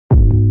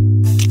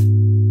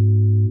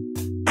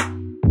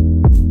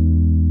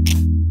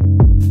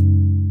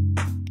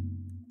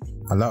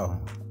Hello,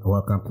 and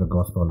welcome to the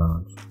Gospel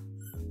Lounge.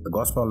 The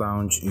Gospel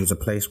Lounge is a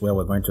place where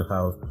we're going to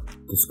have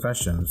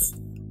discussions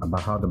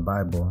about how the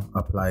Bible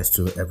applies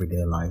to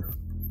everyday life.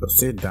 So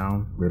sit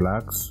down,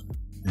 relax,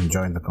 and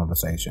join the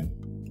conversation.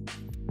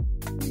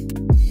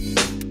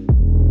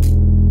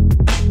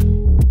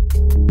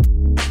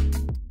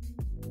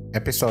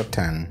 Episode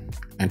 10,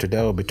 and today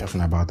we'll be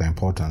talking about the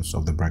importance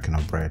of the breaking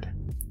of bread.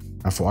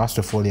 And for us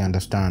to fully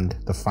understand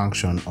the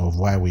function of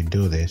why we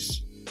do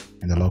this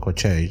in the local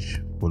church,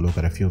 we'll look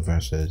at a few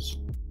verses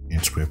in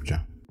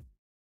Scripture.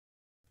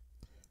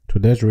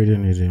 Today's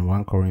reading is in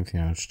 1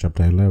 Corinthians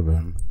chapter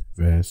 11,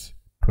 verse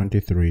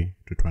 23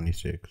 to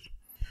 26.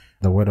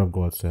 The Word of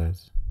God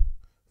says,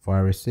 "For I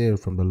received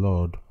from the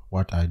Lord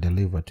what I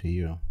delivered to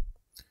you,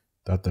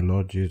 that the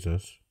Lord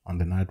Jesus, on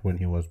the night when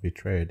he was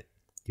betrayed,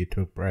 he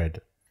took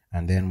bread,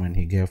 and then when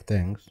he gave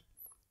thanks,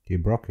 he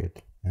broke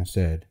it and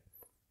said,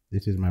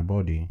 'This is my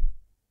body,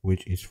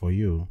 which is for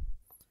you.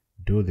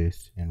 Do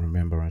this in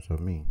remembrance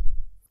of me.'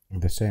 In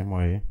the same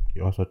way,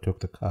 he also took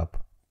the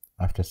cup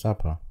after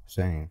supper,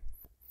 saying,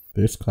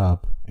 'This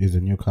cup is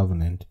the new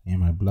covenant in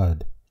my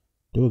blood.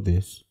 Do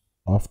this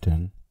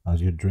often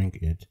as you drink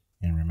it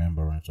in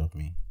remembrance of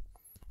me.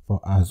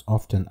 For as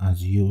often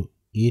as you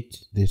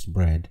eat this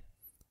bread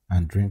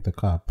and drink the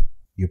cup,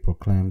 you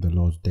proclaim the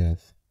Lord's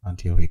death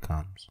until he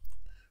comes.'"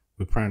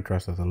 We pray and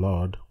trust that the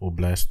Lord will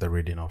bless the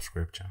reading of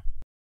Scripture.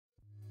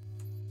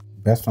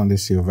 Based on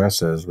these few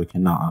verses, we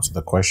can now answer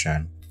the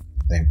question,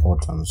 the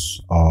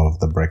importance of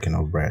the breaking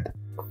of bread.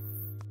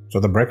 So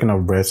the breaking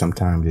of bread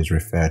sometimes is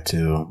referred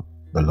to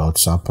the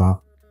Lord's Supper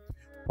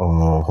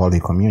or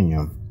Holy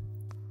Communion.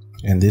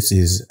 And this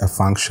is a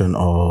function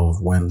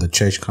of when the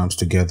church comes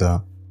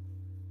together,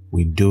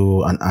 we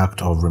do an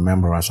act of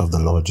remembrance of the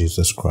Lord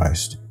Jesus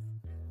Christ.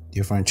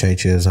 Different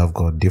churches have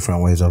got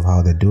different ways of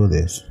how they do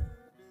this.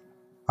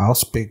 I'll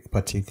speak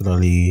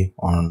particularly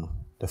on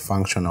the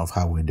function of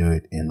how we do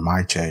it in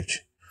my church.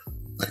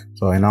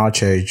 So in our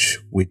church,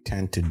 we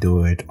tend to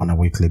do it on a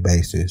weekly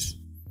basis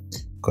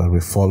because we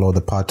follow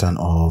the pattern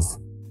of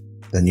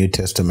the New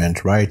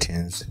Testament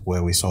writings,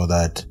 where we saw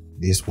that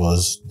this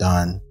was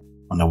done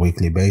on a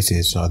weekly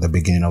basis. So at the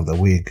beginning of the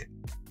week,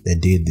 they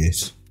did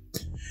this.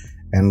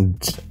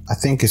 And I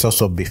think it's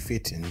also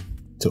befitting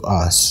to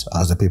us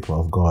as the people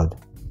of God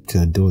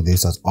to do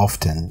this as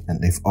often,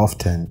 and if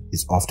often,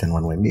 it's often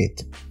when we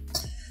meet.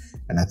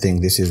 And I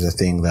think this is the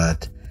thing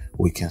that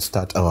we can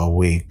start our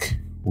week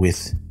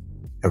with,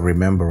 a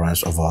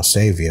remembrance of our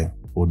Savior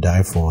who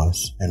died for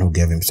us and who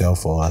gave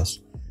himself for us.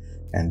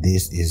 And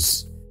this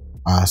is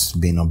us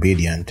being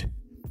obedient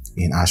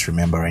in us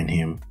remembering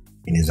him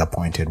in his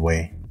appointed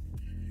way.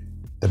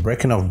 The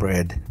breaking of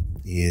bread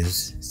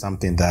is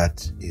something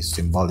that is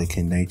symbolic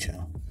in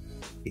nature.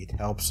 It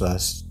helps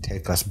us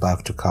take us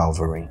back to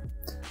Calvary.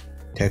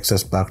 Takes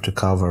us back to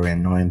Calvary,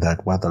 and knowing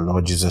that what the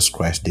Lord Jesus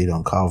Christ did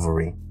on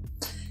Calvary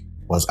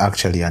was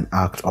actually an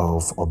act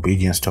of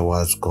obedience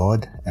towards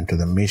God and to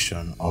the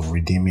mission of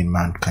redeeming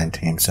mankind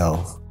to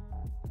himself.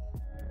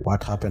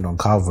 What happened on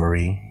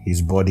Calvary,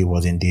 his body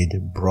was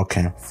indeed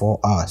broken for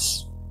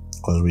us,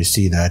 because we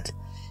see that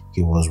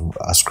he was,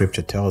 as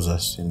Scripture tells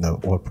us in the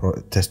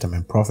Old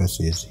Testament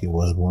prophecies, he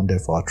was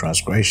wounded for our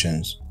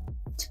transgressions,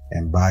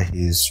 and by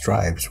his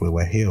stripes we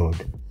were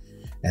healed.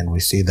 And we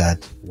see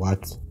that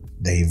what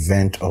the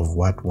event of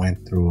what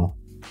went through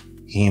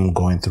him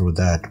going through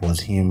that was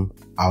him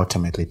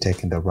ultimately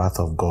taking the wrath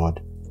of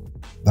God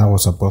that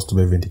was supposed to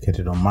be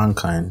vindicated on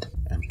mankind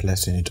and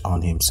placing it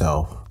on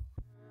himself.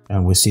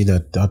 And we see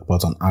that that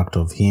was an act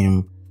of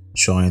him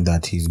showing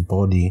that his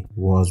body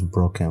was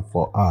broken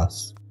for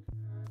us.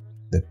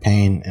 The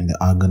pain and the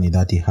agony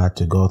that he had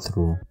to go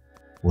through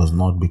was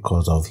not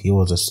because of he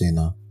was a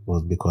sinner, it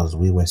was because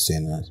we were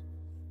sinners.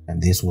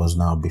 And this was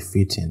now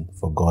befitting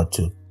for God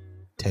to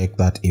take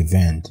that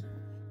event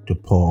to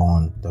pour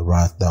on the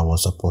wrath that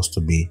was supposed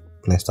to be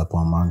placed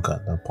upon mankind,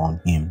 upon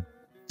him.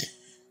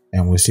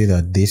 And we see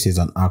that this is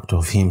an act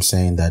of him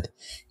saying that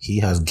he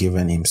has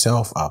given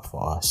himself up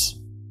for us,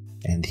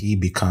 and he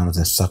becomes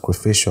the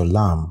sacrificial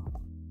lamb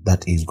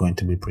that is going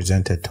to be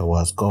presented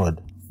towards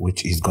God,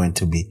 which is going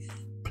to be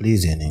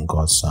pleasing in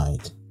God's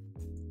sight.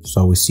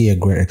 So we see a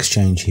great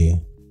exchange here.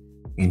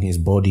 In his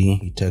body,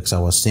 he takes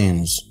our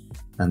sins,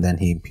 and then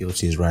he imputes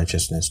his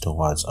righteousness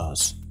towards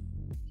us.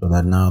 So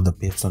that now the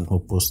person who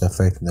puts their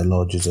faith in the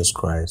Lord Jesus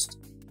Christ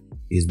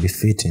is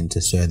befitting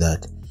to say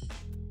that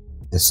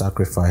the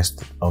sacrifice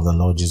of the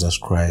Lord Jesus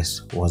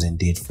Christ was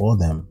indeed for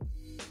them,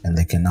 and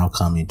they can now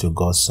come into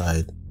God's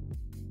side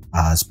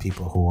as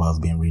people who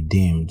have been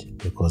redeemed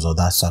because of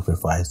that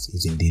sacrifice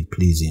is indeed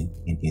pleasing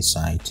in his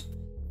sight.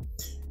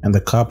 And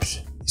the cup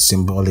is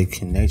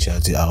symbolic in nature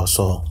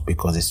also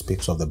because it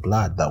speaks of the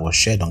blood that was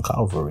shed on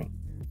Calvary.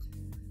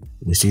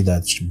 We see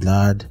that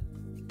blood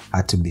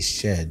had to be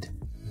shed.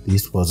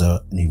 This was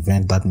an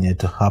event that needed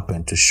to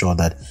happen to show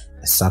that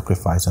a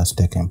sacrifice has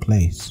taken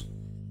place.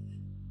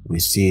 We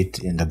see it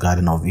in the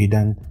Garden of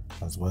Eden,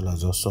 as well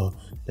as also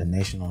the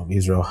nation of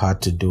Israel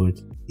had to do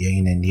it year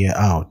in and year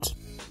out.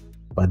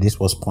 but this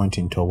was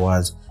pointing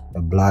towards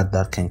a blood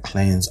that can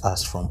cleanse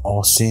us from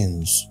all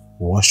sins,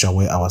 wash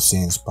away our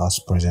sins,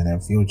 past, present,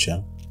 and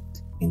future,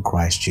 in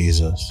Christ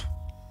Jesus.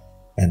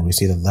 And we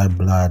see that that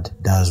blood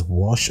does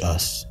wash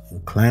us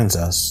and cleanse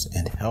us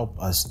and help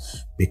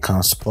us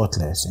become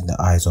spotless in the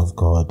eyes of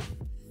God.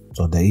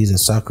 So there is a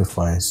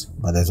sacrifice,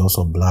 but there's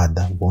also blood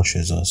that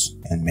washes us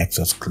and makes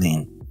us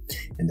clean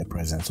in the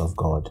presence of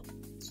God.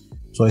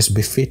 So it's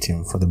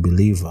befitting for the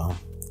believer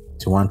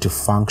to want to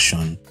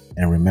function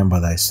and remember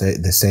that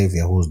the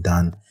Savior who's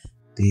done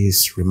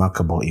this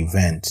remarkable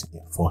event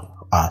for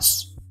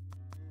us.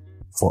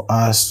 For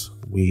us,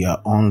 we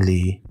are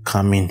only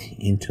coming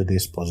into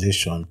this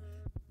position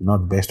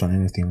not based on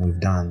anything we've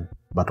done,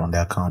 but on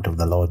the account of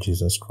the Lord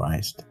Jesus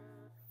Christ.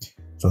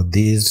 So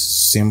these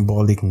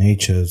symbolic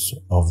natures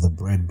of the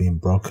bread being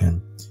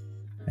broken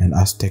and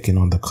us taking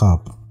on the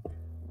cup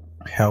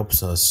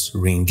helps us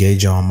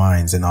re-engage our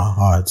minds and our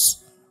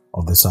hearts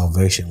of the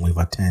salvation we've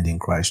attained in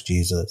Christ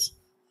Jesus.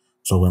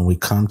 So when we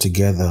come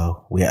together,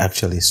 we're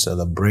actually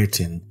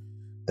celebrating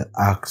the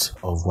act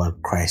of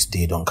what Christ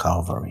did on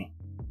Calvary.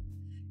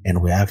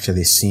 And we're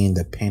actually seeing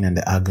the pain and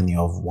the agony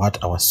of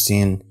what our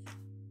sin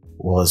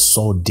was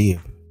so deep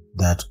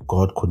that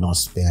God could not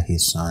spare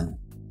his Son.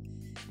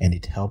 And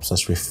it helps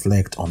us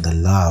reflect on the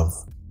love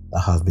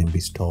that has been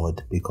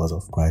bestowed because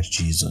of Christ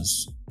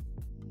Jesus.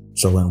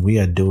 So when we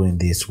are doing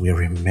this, we're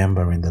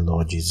remembering the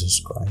Lord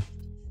Jesus Christ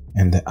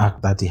and the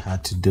act that he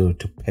had to do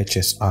to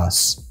purchase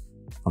us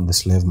from the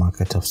slave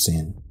market of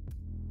sin.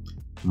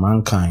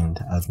 Mankind,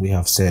 as we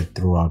have said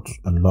throughout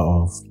a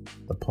lot of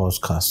the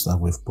podcasts that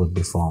we've put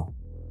before,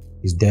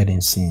 is dead in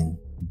sin,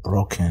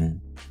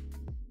 broken,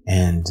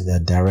 and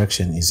their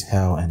direction is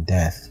hell and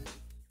death.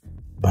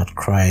 But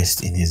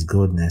Christ, in his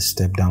goodness,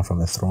 stepped down from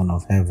the throne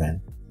of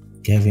heaven,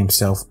 gave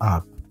himself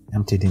up,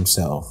 emptied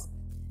himself,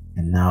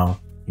 and now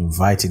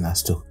inviting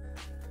us to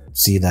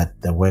see that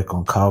the work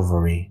on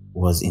Calvary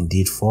was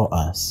indeed for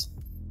us.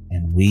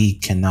 And we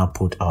can now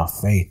put our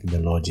faith in the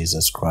Lord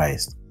Jesus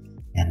Christ.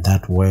 And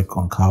that work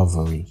on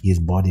Calvary, his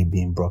body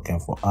being broken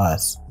for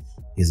us,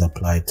 is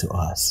applied to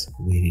us.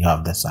 We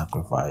have the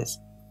sacrifice.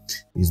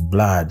 His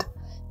blood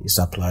is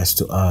applied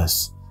to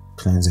us,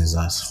 cleanses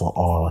us for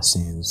all our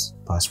sins,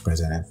 past,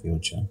 present, and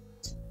future.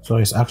 So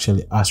it's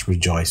actually us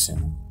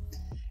rejoicing.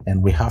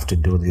 And we have to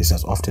do this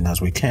as often as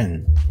we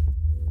can.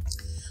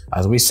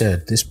 As we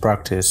said, this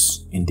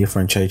practice in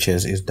different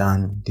churches is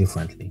done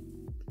differently.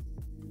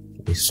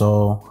 We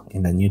saw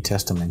in the New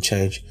Testament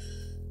church,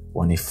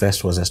 when it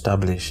first was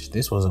established,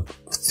 this was a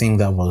thing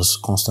that was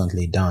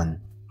constantly done.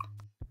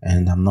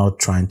 And I'm not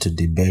trying to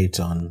debate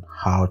on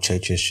how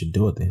churches should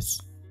do this.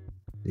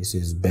 This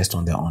is based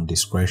on their own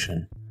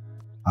discretion.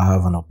 I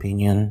have an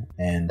opinion,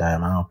 and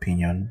my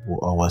opinion will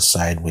always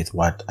side with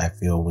what I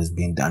feel was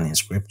being done in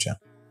Scripture.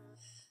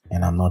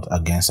 And I'm not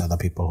against other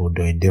people who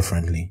do it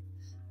differently,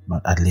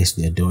 but at least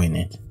they're doing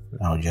it.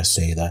 I'll just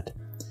say that.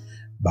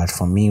 But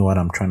for me, what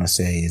I'm trying to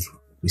say is,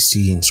 we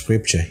see in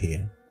Scripture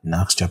here, in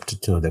Acts chapter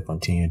 2, they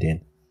continued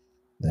in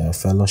the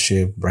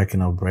fellowship,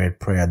 breaking of bread,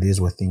 prayer.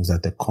 These were things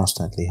that they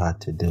constantly had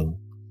to do.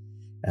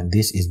 And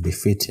this is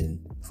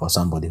befitting for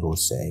somebody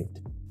who's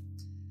saved.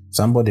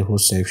 Somebody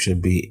who's saved should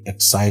be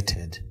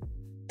excited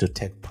to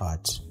take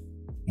part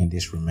in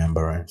this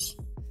remembrance.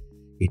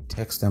 It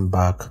takes them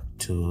back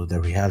to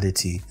the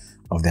reality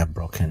of their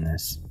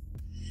brokenness.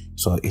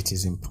 So it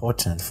is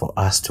important for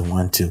us to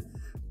want to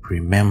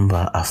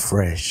remember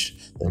afresh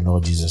the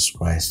Lord Jesus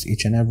Christ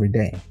each and every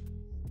day,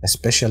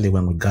 especially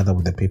when we gather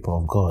with the people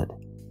of God.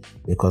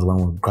 Because when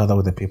we gather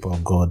with the people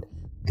of God,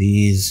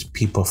 these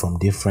people from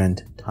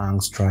different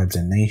tongues, tribes,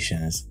 and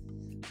nations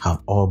have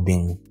all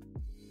been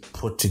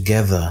put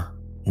together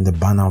in the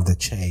banner of the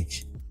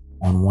church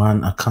on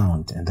one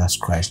account, and that's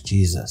Christ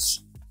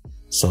Jesus.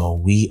 So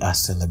we are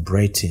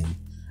celebrating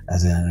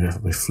as a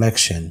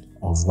reflection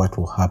of what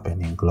will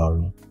happen in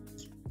glory.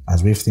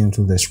 As we've seen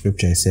through the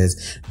Scripture, it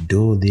says,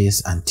 do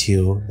this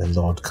until the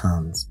Lord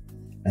comes.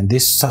 And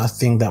this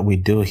thing that we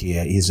do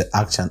here is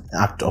an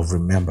act of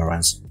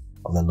remembrance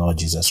of the Lord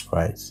Jesus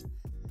Christ.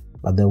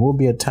 But there will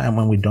be a time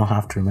when we don't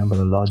have to remember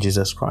the Lord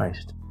Jesus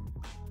Christ,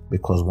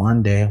 because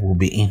one day we'll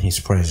be in his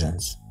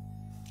presence.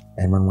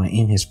 And when we're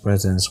in his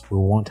presence, we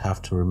won't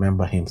have to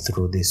remember him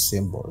through these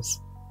symbols.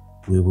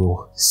 We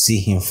will see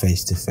him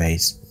face to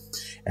face,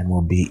 and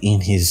we'll be in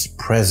his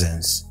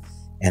presence,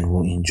 and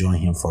we'll enjoy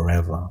him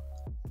forever.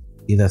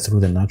 Either through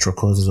the natural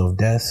causes of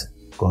death,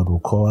 God will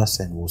call us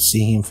and we'll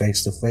see him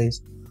face to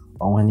face,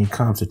 or when he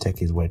comes to take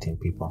his waiting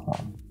people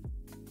home.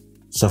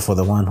 So for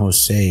the one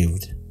who's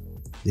saved,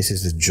 this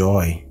is the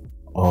joy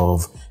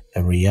of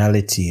a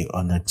reality,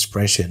 an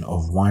expression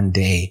of one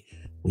day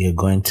we are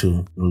going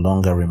to no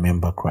longer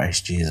remember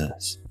Christ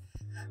Jesus.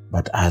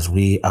 But as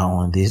we are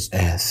on this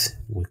earth,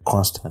 we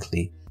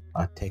constantly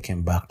are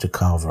taken back to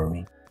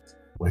Calvary.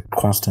 We're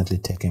constantly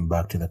taken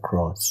back to the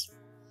cross.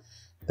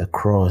 The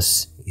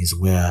cross is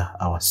where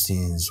our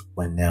sins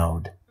were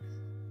nailed.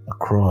 The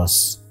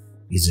cross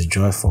is a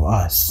joy for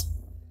us.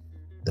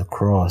 The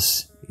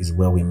cross is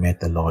where we met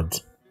the Lord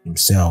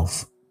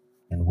himself,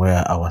 and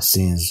where our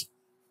sins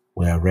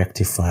we are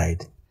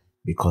rectified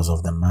because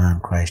of the man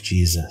Christ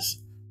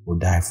Jesus who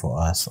died for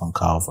us on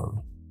Calvary.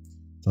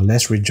 So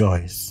let's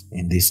rejoice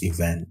in this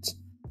event.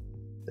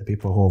 The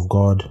people of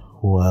God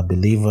who are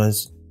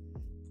believers,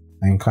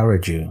 I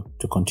encourage you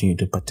to continue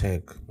to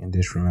partake in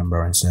this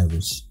remembrance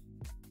service.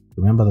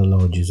 Remember the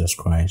Lord Jesus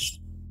Christ.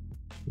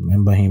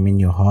 Remember him in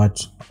your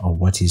heart of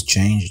what he's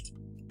changed.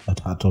 That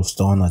heart of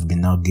stone has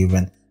been now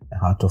given a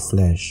heart of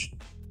flesh.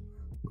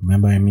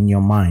 Remember him in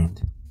your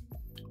mind.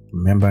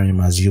 Remember him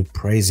as you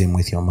praise him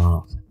with your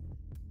mouth.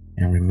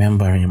 And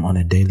remember him on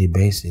a daily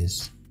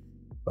basis.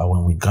 But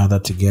when we gather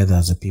together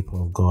as a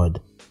people of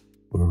God,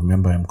 we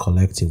remember him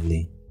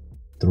collectively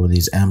through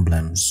these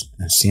emblems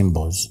and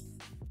symbols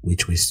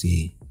which we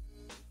see.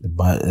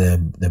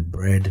 The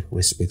bread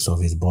which speaks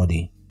of his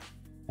body,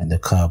 and the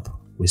cup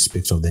which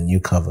speaks of the new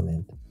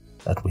covenant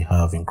that we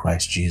have in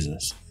Christ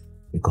Jesus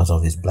because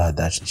of his blood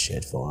that he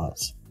shed for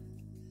us.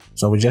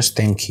 So we just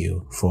thank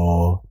you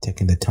for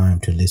taking the time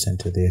to listen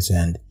to this.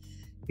 And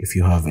if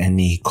you have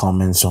any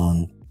comments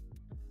on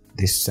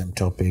this same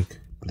topic,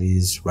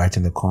 please write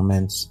in the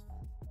comments.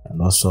 And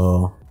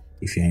also,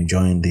 if you're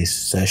enjoying these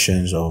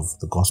sessions of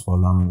the Gospel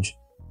Lounge,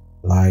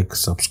 like,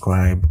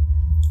 subscribe,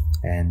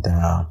 and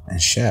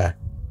share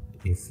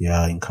if you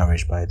are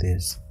encouraged by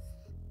this.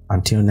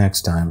 Until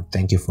next time,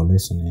 thank you for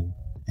listening,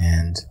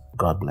 and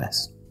God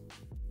bless.